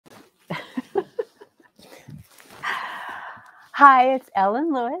Hi, it's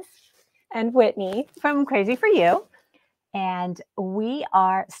Ellen Lewis and Whitney from Crazy for You. And we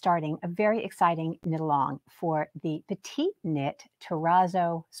are starting a very exciting knit along for the PetiteKnit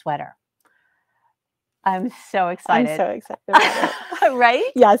Terrazzo sweater. I'm so excited. I'm so excited about it. Right?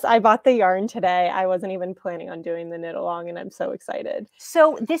 Yes, I bought the yarn today. I wasn't even planning on doing the knit along, and I'm so excited.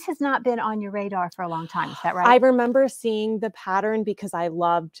 So this has not been on your radar for a long time, is that right? I remember seeing the pattern because I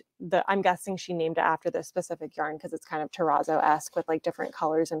loved I'm guessing she named it after this specific yarn because it's kind of terrazzo-esque with like different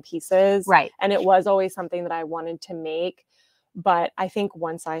colors and pieces. Right. And it was always something that I wanted to make. But I think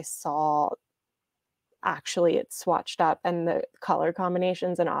once I saw actually it's swatched up and the color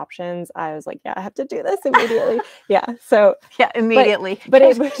combinations and options, I was like, yeah, I have to do this immediately. Yeah. So yeah, immediately.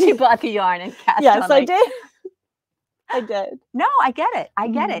 But she bought the yarn and cast yes, on, I did. I did. No, I get it. I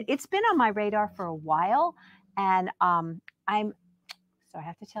get it. It's been on my radar for a while. And so I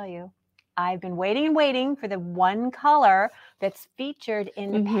have to tell you, I've been waiting and waiting for the one color that's featured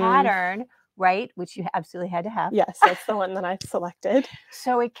in the pattern, right? Which you absolutely had to have. Yes, that's the one that I selected.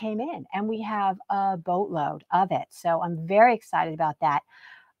 So it came in and we have a boatload of it. So I'm very excited about that.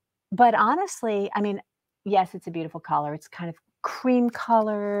 But honestly, I mean, yes, it's a beautiful color. It's kind of cream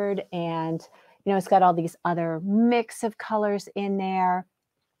colored and, you know, it's got all these other mix of colors in there.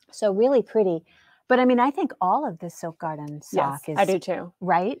 So really pretty. But I mean, I think all of the Silk Garden sock is. I do too.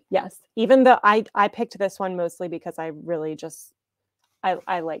 Right? Yes. Even though I picked this one mostly because I really just,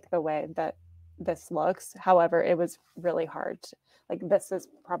 I like the way that this looks. However, it was really hard. Like this is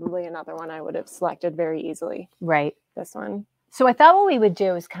probably another one I would have selected very easily. Right. This one. So I thought what we would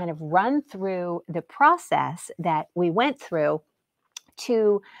do is kind of run through the process that we went through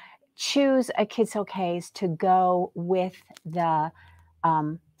to choose a Kidsilk Haze to go with the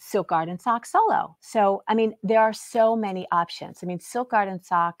Silk Garden sock solo. So, I mean, there are so many options. I mean, Silk Garden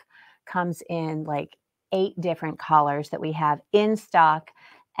sock comes in like 8 different colors that we have in stock,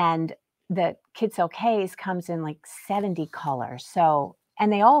 and the Kidsilk Haze comes in like 70 colors. So,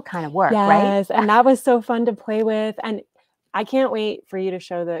 and they all kind of work, right? Yes, and that was so fun to play with. And I can't wait for you to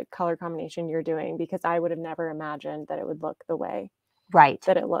show the color combination you're doing because I would have never imagined that it would look the way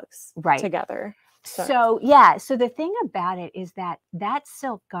that it looks together. So yeah, so the thing about it is that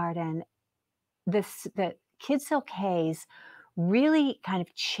Silk Garden, the Kidsilk Haze really kind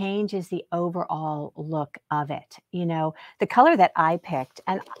of changes the overall look of it. You know, the color that I picked,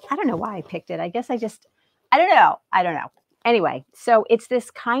 and I don't know why I picked it. I guess I don't know. I don't know. Anyway, so it's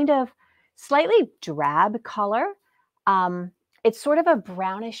this kind of slightly drab color. It's sort of a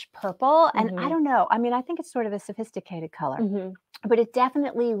brownish purple, and I don't know. I mean, I think it's sort of a sophisticated color. But it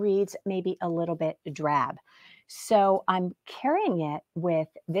definitely reads maybe a little bit drab. So I'm carrying it with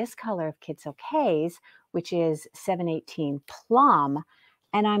this color of Kidsilk Haze, which is 718 Plum.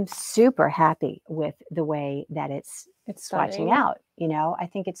 And I'm super happy with the way that it's swatching out. You know, I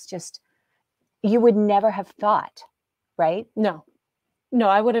think it's just, you would never have thought, right? No,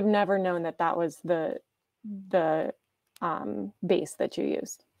 I would have never known that that was the base that you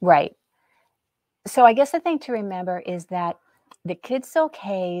used. Right. So I guess the thing to remember is that the Kidsilk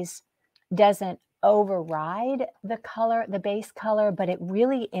Haze doesn't override the color, the base color, but it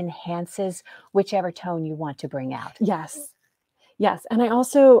really enhances whichever tone you want to bring out. Yes. Yes. And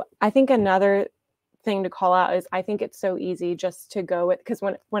I think another thing to call out is I think it's so easy just to go with, because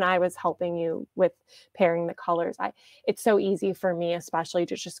when I was helping you with pairing the colors, it's so easy for me, especially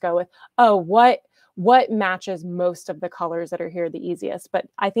to just go with, oh, what matches most of the colors that are here the easiest. But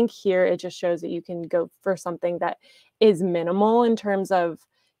I think here it just shows that you can go for something that is minimal in terms of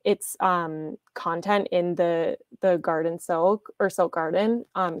its content in the garden silk or Silk Garden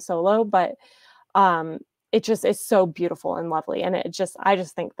solo, but it just is so beautiful and lovely. And I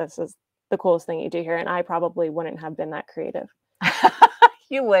just think this is the coolest thing you do here. And I probably wouldn't have been that creative.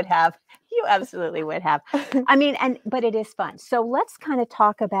 You would have. You absolutely would have. I mean, but it is fun. So let's kind of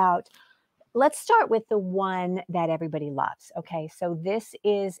talk about, let's start with the one that everybody loves. Okay, so this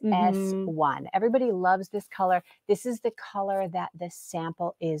is S1. Everybody loves this color. This is the color that the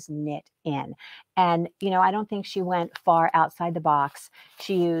sample is knit in. And, you know, I don't think she went far outside the box.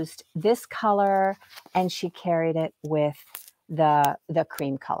 She used this color and she carried it with the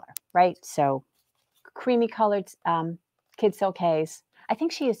cream color, right? So creamy colored Kidsilk Haze. I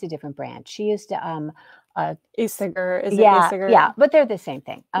think she used a different brand. She used Isiger. Is it yeah, Isiger? yeah, but they're the same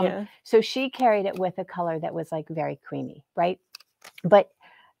thing. Yeah. So she carried it with a color that was like very creamy, right? But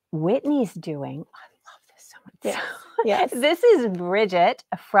Whitney's doing, I love this so much. Yes. This is Bridget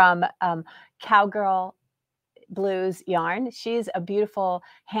from Cowgirl Blues Yarn. She's a beautiful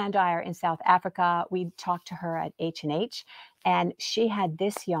hand dyer in South Africa. We talked to her at H&H, and she had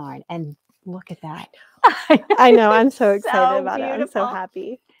this yarn, and Look at that. I know. I'm so excited So about it. I'm so beautiful.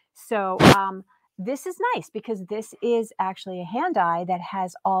 happy. So this is nice because this is actually a hand dye that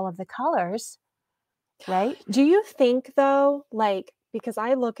has all of the colors, right? Do you think though, like, because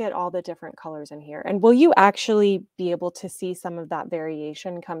I look at all the different colors in here, and will you actually be able to see some of that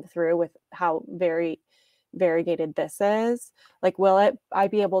variation come through with how variegated this is? Like, I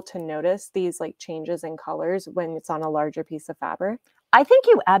be able to notice these like changes in colors when it's on a larger piece of fabric? I think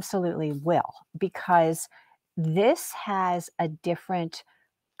you absolutely will because this has a different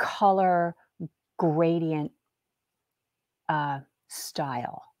color gradient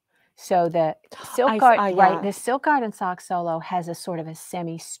style. So the silk guard, right? Yeah. The silk garden sock solo has a sort of a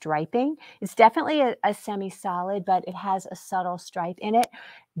semi striping. It's definitely a semi solid, but it has a subtle stripe in it.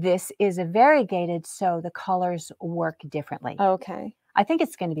 This is a variegated, so the colors work differently. Okay. I think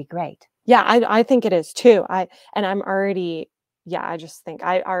it's going to be great. Yeah, I think it is too. I'm already, yeah, I just think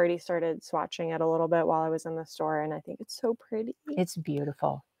I already started swatching it a little bit while I was in the store, and I think it's so pretty. It's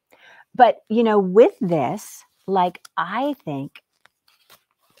beautiful. But you know, with this, like I think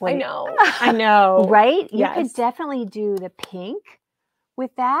I know. I know. right? You could Yes. definitely do the pink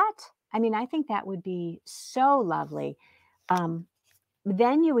with that. I mean, I think that would be so lovely.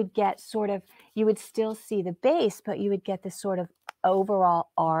 Then you would get sort of, you would still see the base, but you would get this sort of overall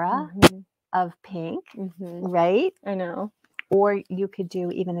aura of pink, right? I know. Or you could do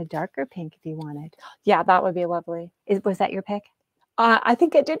even a darker pink if you wanted. Yeah, that would be lovely. Was that your pick? I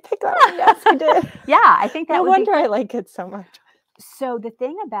think I did pick that one. Yes, I did. Yeah, I think that No would wonder I like it so much. So the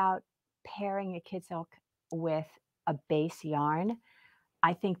thing about pairing a Kidsilk with a base yarn,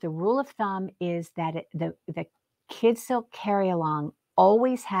 I think the rule of thumb is that the Kidsilk carry along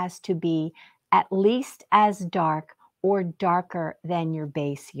always has to be at least as dark or darker than your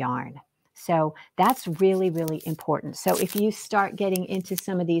base yarn. So that's really, really important. So if you start getting into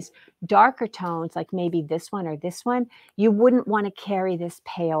some of these darker tones, like maybe this one or this one, you wouldn't want to carry this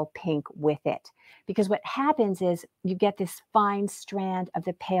pale pink with it. Because what happens is you get this fine strand of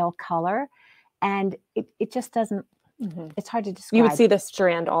the pale color, and it just doesn't, it's hard to describe. You would see the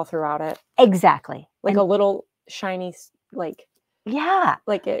strand all throughout it. Exactly. Like a little shiny, like, yeah,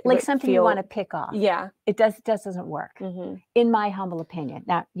 like it like would something you want to pick off. Yeah. It just doesn't work, in my humble opinion.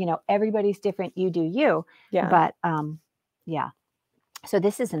 Now, you know, everybody's different. You do you. Yeah. But yeah. So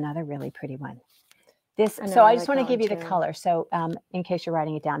this is another really pretty one. So I I just like want to that give one you the too. color. So in case you're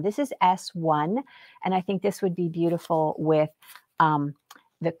writing it down, this is S1, and I think this would be beautiful with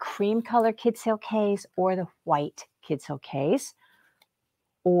the cream color Kidsilk Haze or the white Kidsilk Haze.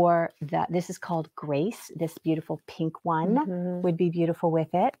 Or this is called Grace. This beautiful pink one would be beautiful with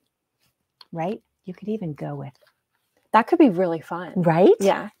it, right? You could even go with that. Could be really fun, right?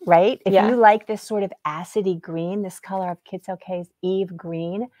 Yeah, right. If you like this sort of acidy green, this color of Kidsilk Haze, Eve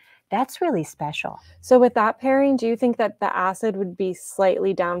green, that's really special. So with that pairing, do you think that the acid would be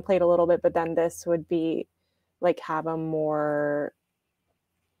slightly downplayed a little bit, but then this would be like have a more,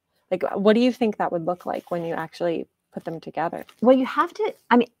 like, what do you think that would look like when you actually put them together? Well, you have to,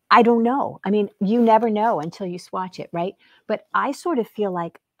 I mean, I don't know. I mean, you never know until you swatch it, right? But I sort of feel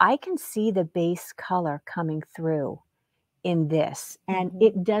like I can see the base color coming through in this, and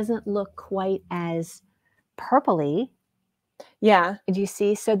it doesn't look quite as purpley. Yeah. Do you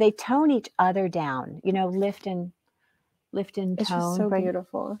see? So they tone each other down, you know, lift and tone. It's just so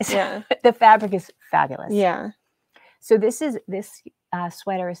beautiful. Yeah. The fabric is fabulous. Yeah. So this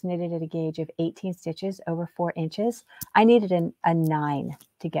sweater is knitted at a gauge of 18 stitches over 4 inches. I needed a 9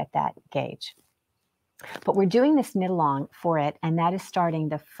 to get that gauge. But we're doing this knit along for it, and that is starting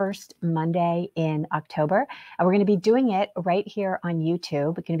the first Monday in October. And we're going to be doing it right here on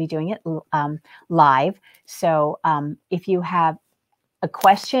YouTube. We're going to be doing it live. So if you have a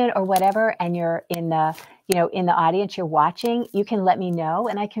question or whatever, and you're in the, you know, in the audience, you're watching, you can let me know,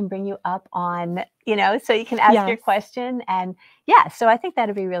 and I can bring you up on, you know, so you can ask your question. And yeah, so I think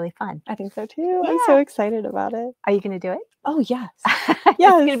that'd be really fun. I think so too. I'm so excited about it. Are you going to do it? Oh, yes. It's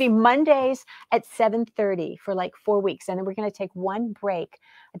going to be Mondays at 7:30 for like 4 weeks. And then we're going to take one break.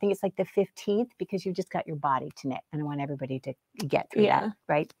 I think it's like the 15th, because you've just got your body to knit. And I want everybody to get through that,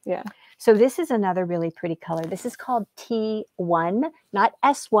 right? Yeah. So this is another really pretty color. This is called T1, not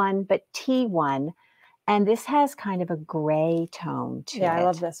S1, but T1. And this has kind of a gray tone to it. Yeah, I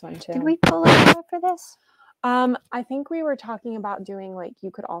love this one too. Did we pull a color for this? I think we were talking about doing, like,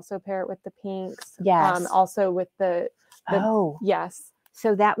 you could also pair it with the pinks. Yes. Also with the yes.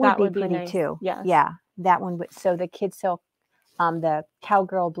 So that would be pretty nice too. Yes. Yeah, that one would. So the Kidsilk, the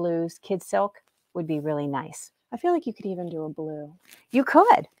Cowgirl Blues Kidsilk would be really nice. I feel like you could even do a blue. You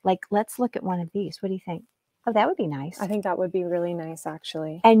could. Like, let's look at one of these. What do you think? Oh, that would be nice. I think that would be really nice,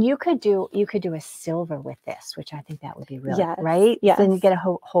 actually. And you could do a silver with this, which I think that would be really Yes. right. Yes. So then you get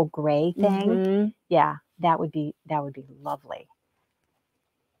a whole gray thing. Mm-hmm. Yeah, that would be lovely.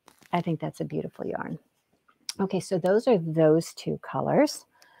 I think that's a beautiful yarn. Okay, so those are those two colors.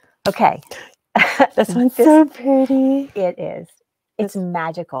 Okay. This one's so pretty. It is. It's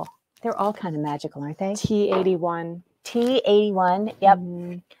magical. They're all kind of magical, aren't they? T81. T81. Yep.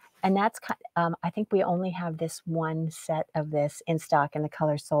 Mm-hmm. And that's I think we only have this one set of this in stock, and the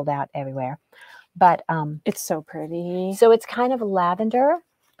color's sold out everywhere. But it's so pretty. So it's kind of lavender,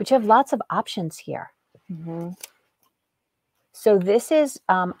 but you have lots of options here. Mm-hmm. So this is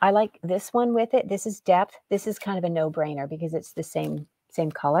I like this one with it. This is depth. This is kind of a no-brainer because it's the same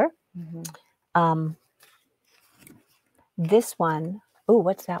color. Mm-hmm. This one, oh,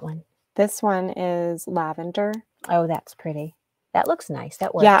 what's that one? This one is lavender. Oh, that's pretty. That looks nice.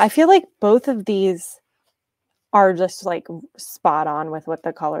 That works. Yeah, I feel like both of these are just like spot on with what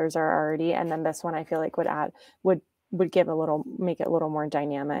the colors are already, and then this one I feel like would give make it a little more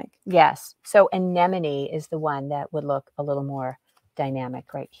dynamic. Yes. So anemone is the one that would look a little more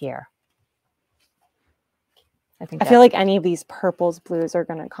dynamic right here. I feel like any of these purples, blues are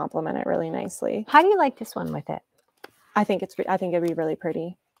going to complement it really nicely. How do you like this one with it? I think it'd be really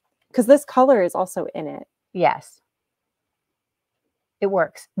pretty because this color is also in it. Yes. It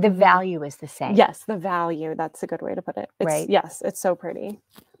works. The value is the same. Yes, the value. That's a good way to put it. Right. Yes, it's so pretty.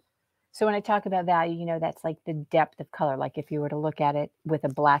 So when I talk about value, you know, that's like the depth of color. Like if you were to look at it with a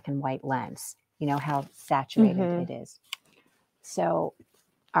black and white lens, you know, how saturated it is. So,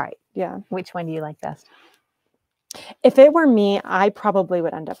 all right. Yeah. Which one do you like best? If it were me, I probably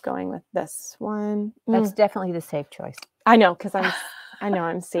would end up going with this one. That's definitely the safe choice. I know, because I know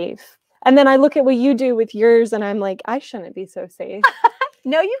I'm safe. And then I look at what you do with yours and I'm like, I shouldn't be so safe.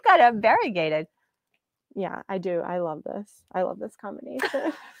 No, you've got a variegated. Yeah, I do. I love this. I love this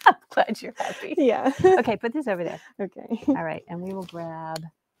combination. I'm glad you're happy. Yeah. Okay, put this over there. Okay. All right, and we will grab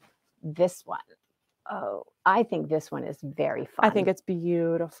this one. Oh, I think this one is very fun. I think it's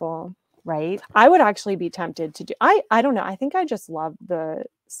beautiful. Right? I would actually be tempted to do, I don't know. I think I just love the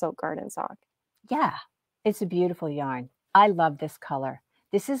Silk Garden sock. Yeah, it's a beautiful yarn. I love this color.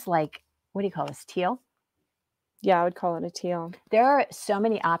 This is like, what do you call this, teal? Yeah, I would call it a teal. There are so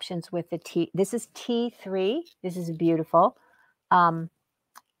many options with the T. This is T3. This is beautiful.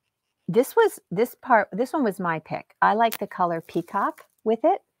 This one was my pick. I like the color peacock with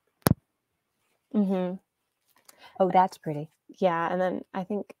it. Mm-hmm. Oh, that's pretty. Yeah, and then I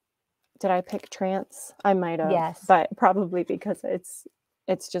think, did I pick trance? I might have. Yes. But probably because it's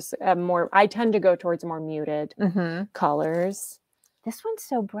just I tend to go towards more muted colors. This one's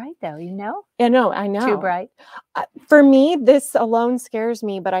so bright though, you know? Yeah, no, I know. Too bright. For me, this alone scares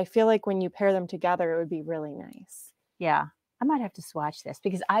me, but I feel like when you pair them together, it would be really nice. Yeah. I might have to swatch this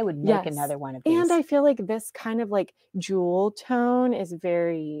because I would make another one of these. And I feel like this kind of like jewel tone is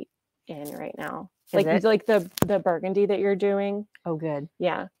very in right now. Like the burgundy that you're doing. Oh, good.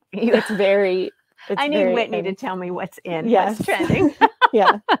 Yeah. It's very I need Whitney to tell me what's in, what's trending.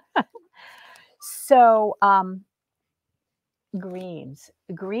 Yeah. So greens.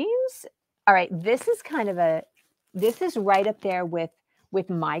 All right, this is right up there with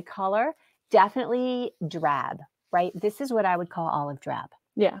my color. Definitely drab, right? This is what I would call olive drab.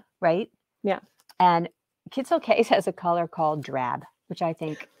 Yeah. Right? Yeah. And Kidsilk Haze has a color called drab, which I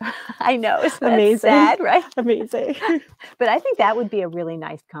think, I know, it's amazing, sad, right? Amazing. But I think that would be a really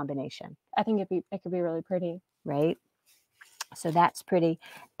nice combination. I think it could be really pretty. Right? So that's pretty.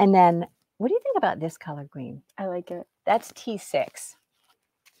 And then, what do you think about this color green? I like it. That's T6.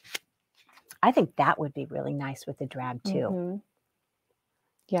 I think that would be really nice with the drab too.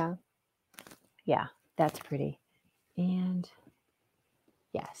 Yeah. Yeah, that's pretty. And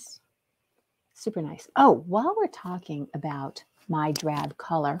yes, super nice. Oh, while we're talking about my drab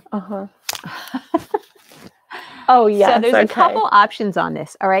color. Oh, yeah. So there's a couple options on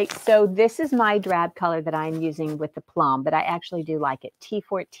this. All right. So this is my drab color that I'm using with the plum, but I actually do like it.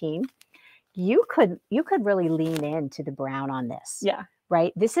 T14. You could really lean into the brown on this. Yeah.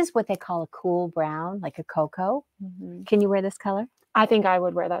 Right. This is what they call a cool brown, like a cocoa. Can you wear this color? I think I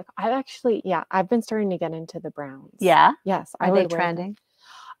would wear that. I've been starting to get into the browns. Yeah. Yes. Are they trending?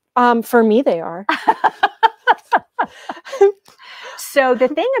 For me, they are. So the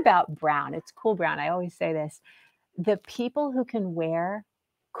thing about brown, it's cool brown. I always say this. The people who can wear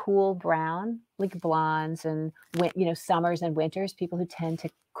cool brown, like blondes and, summers and winters, people who tend to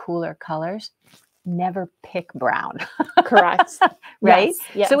cooler colors, never pick brown. Correct. Right?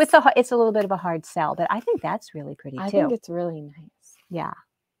 Yes. So it's a little bit of a hard sell, but I think that's really pretty too. I think it's really nice. Yeah.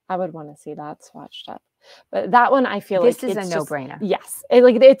 I would want to see that swatched up. But that one, I feel This like is a it's no-brainer. Yes.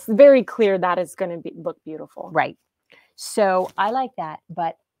 It's very clear that is going to look beautiful. Right. So I like that,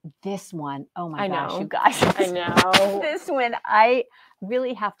 but this one, oh my gosh, you guys. I know. This one, I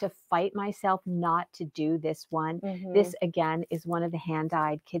really have to fight myself not to do this one. This, again, is one of the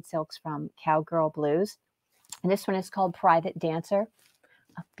hand-dyed Kidsilks from Cowgirl Blues. And this one is called Private Dancer.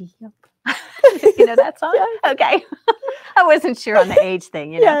 You know that song? Yes. Okay. I wasn't sure on the age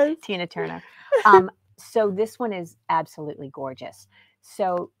thing, you know, Yes. Tina Turner. So this one is absolutely gorgeous.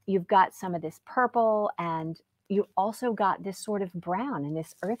 So you've got some of this purple, and you also got this sort of brown and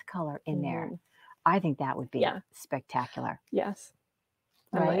this earth color in there. I think that would be spectacular. Yes.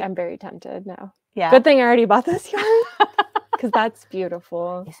 Right? I'm very tempted now. Yeah. Good thing I already bought this yarn, because that's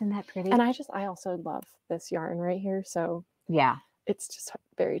beautiful. Isn't that pretty? And I also love this yarn right here. So yeah, it's just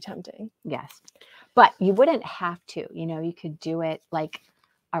very tempting. Yes. But you wouldn't have to, you know, you could do it like,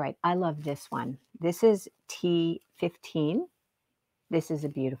 all right, I love this one. This is T15. This is a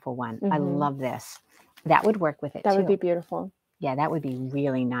beautiful one. I love this. That would work with it too. That would be beautiful. Yeah, that would be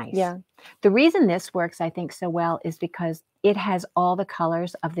really nice. Yeah. The reason this works, I think, so well is because it has all the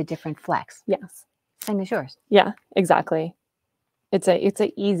colors of the different flecks. Yes. Same as yours. Yeah, exactly. It's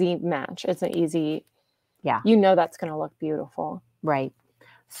an easy match. It's an easy, you know, that's going to look beautiful. Right.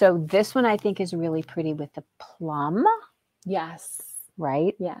 So this one I think is really pretty with the plum. Yes.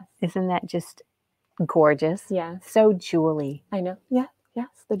 Right? Yes. Isn't that just gorgeous? Yeah. So jewelly. I know. Yeah. Yes.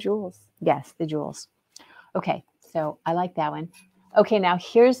 The jewels. Yes, the jewels. Okay. So I like that one. Okay. Now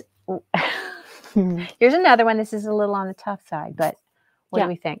here's another one. This is a little on the tough side, but what do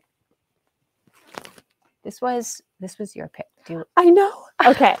we think? This was your pick. I know.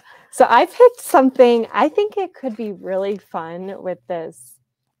 Okay. So I picked something. I think it could be really fun with this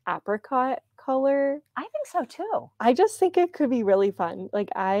apricot color. I think so too. I just think it could be really fun. Like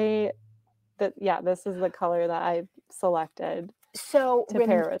this is the color that I selected to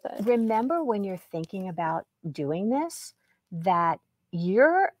pair with it. Remember when you're thinking about doing this, that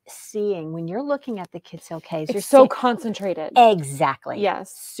you're seeing, when you're looking at the Kidsilk Haze, it's you're so concentrated. Exactly.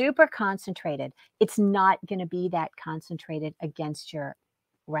 Yes. Super concentrated. It's not going to be that concentrated against your,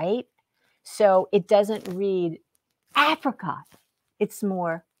 right? So it doesn't read apricot. It's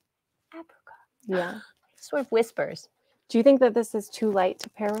more apricot. Yeah. Sort of whispers. Do you think that this is too light to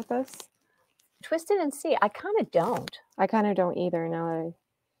pair with this? Twist it and see. I kind of don't. I kind of don't either now.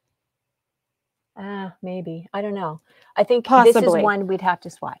 Maybe. I don't know. I think Possibly. This is one we'd have to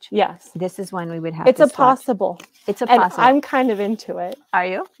swatch. Yes. This is one we would have to swatch. It's a possible. And I'm kind of into it. Are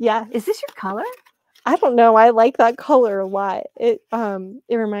you? Yeah. Is this your color? I don't know. I like that color a lot. It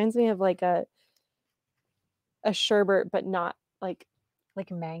reminds me of like a sherbet, but not like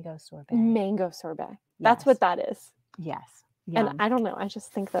mango sorbet. Mango sorbet. That's what that is. Yes. Yum. And I don't know. I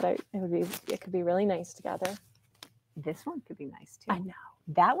just think that it could be really nice together. This one could be nice too. I know.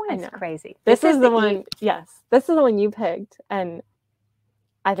 That one is crazy. This is the one. Yes. This is the one you picked, and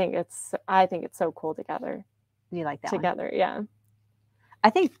I think it's so cool together. You like that together? One? Yeah. I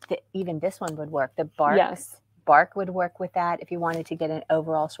think that even this one would work. The bark. Yes. Bark would work with that if you wanted to get an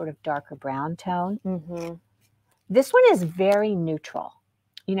overall sort of darker brown tone. This one is very neutral.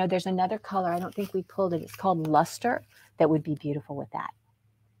 You know, there's another color. I don't think we pulled it. It's called Luster. That would be beautiful with that.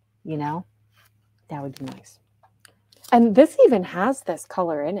 You know, that would be nice. And this even has this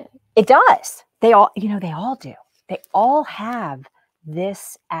color in it. It does. They all do. They all have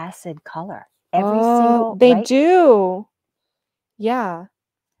this acid color. Every single. They do. Yeah.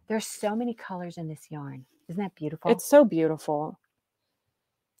 There's so many colors in this yarn. Isn't that beautiful? It's so beautiful.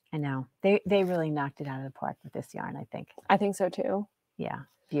 I know. They really knocked it out of the park with this yarn, I think. I think so too. Yeah.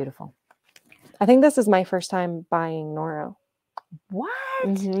 Beautiful. I think this is my first time buying Noro. What?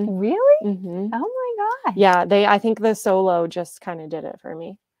 Really? Oh my God. Yeah, I think the solo just kind of did it for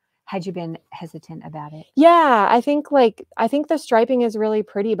me. Had you been hesitant about it? Yeah, I think the striping is really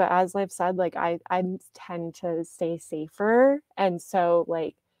pretty, but as I've said, like I tend to stay safer. And so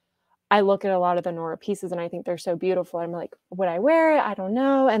like I look at a lot of the Nora pieces and I think they're so beautiful. I'm like, would I wear it? I don't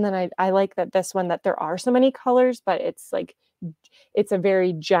know. And then I like that this one, that there are so many colors, but it's like, it's a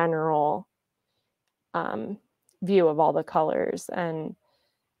very general view of all the colors. And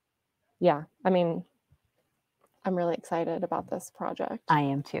yeah, I mean, I'm really excited about this project. I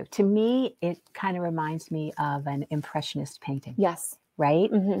am too. To me, it kind of reminds me of an Impressionist painting. Yes. Right?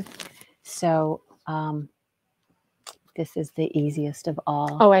 So this is the easiest of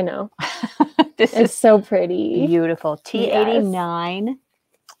all. Oh, I know. This is so pretty. Beautiful. T89. Yes.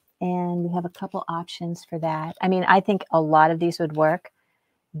 And we have a couple options for that. I mean, I think a lot of these would work.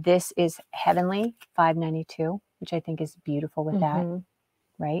 This is Heavenly, $5.92, which I think is beautiful with that.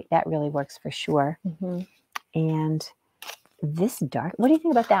 right? That really works for sure. Mhm. And this dark, what do you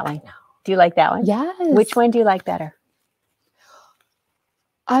think about that one? Do you like that one? Yes. Which one do you like better?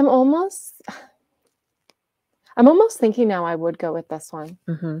 I'm almost thinking now I would go with this one.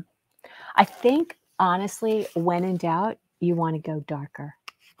 Mm-hmm. I think, honestly, when in doubt, you want to go darker.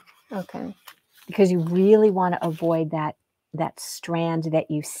 Okay. Because you really want to avoid that strand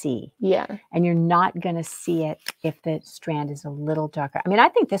that you see. Yeah. And you're not going to see it if the strand is a little darker. I mean, I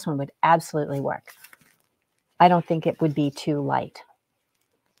think this one would absolutely work. I don't think it would be too light.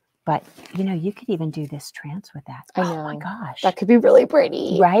 But, you know, you could even do this trance with that. I know. Oh my gosh. That could be really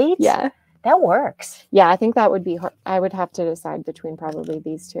pretty. Right? Yeah. That works. Yeah, I think that would be hard. I would have to decide between probably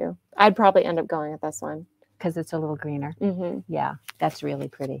these two. I'd probably end up going with this one. Because it's a little greener. Mm-hmm. Yeah, that's really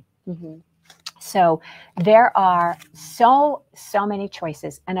pretty. Mm-hmm. So there are so many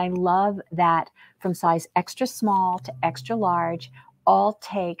choices. And I love that from size extra small to extra large, all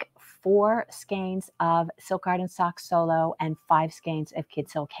take 4 skeins of Silk Garden Sock Solo and 5 skeins of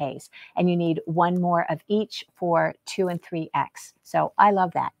Kidsilk Haze. And you need 1 more of each for 2 and 3X. So I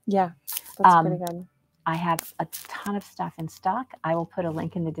love that. Yeah, that's pretty good. I have a ton of stuff in stock. I will put a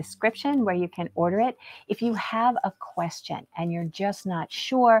link in the description where you can order it. If you have a question and you're just not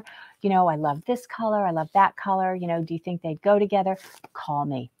sure, you know, I love this color, I love that color, you know, do you think they'd go together? Call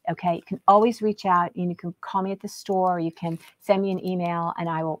me, okay? You can always reach out and you can call me at the store, or you can send me an email, and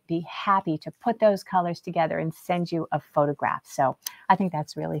I will be happy to put those colors together and send you a photograph. So I think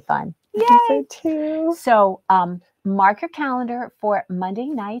that's really fun. Yay! I think so too. So mark your calendar for Monday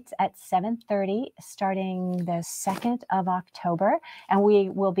nights at 7:30, starting the 2nd of October, and we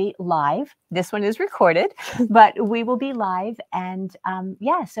will be live. This one is recorded, but we will be live. And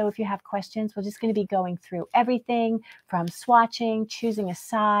yeah, so if you have questions, we're just going to be going through everything from swatching, choosing a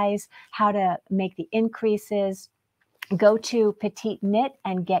size, how to make the increases. Go to PetiteKnit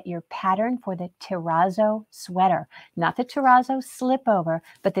and get your pattern for the Terrazzo sweater. Not the Terrazzo slipover,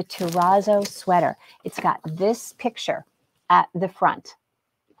 but the Terrazzo sweater. It's got this picture at the front.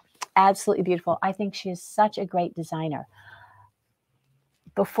 Absolutely beautiful. I think she is such a great designer.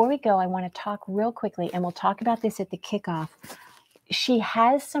 Before we go, I want to talk real quickly, and we'll talk about this at the kickoff. She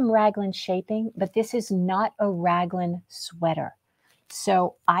has some raglan shaping, but this is not a raglan sweater.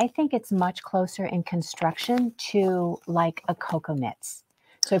 So I think it's much closer in construction to like a cocoa knits.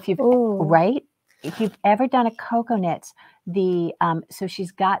 So if you've right, if you've ever done a cocoa knits, the so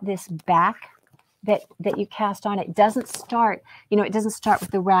she's got this back that you cast on. It doesn't start, you know, it doesn't start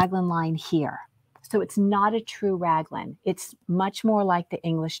with the raglan line here. So it's not a true raglan. It's much more like the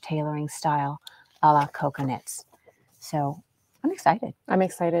English tailoring style, a la cocoa knits. So I'm excited. I'm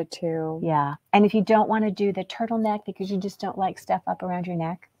excited too. Yeah. And if you don't want to do the turtleneck because you just don't like stuff up around your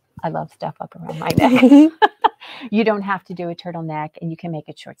neck, I love stuff up around my neck. You don't have to do a turtleneck, and you can make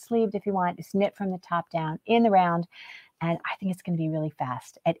it short sleeved if you want. Just knit from the top down in the round. And I think it's going to be really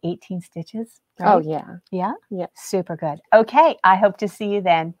fast at 18 stitches. Right? Oh, yeah. Yeah? Yeah. Super good. Okay. I hope to see you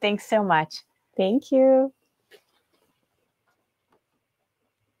then. Thanks so much. Thank you.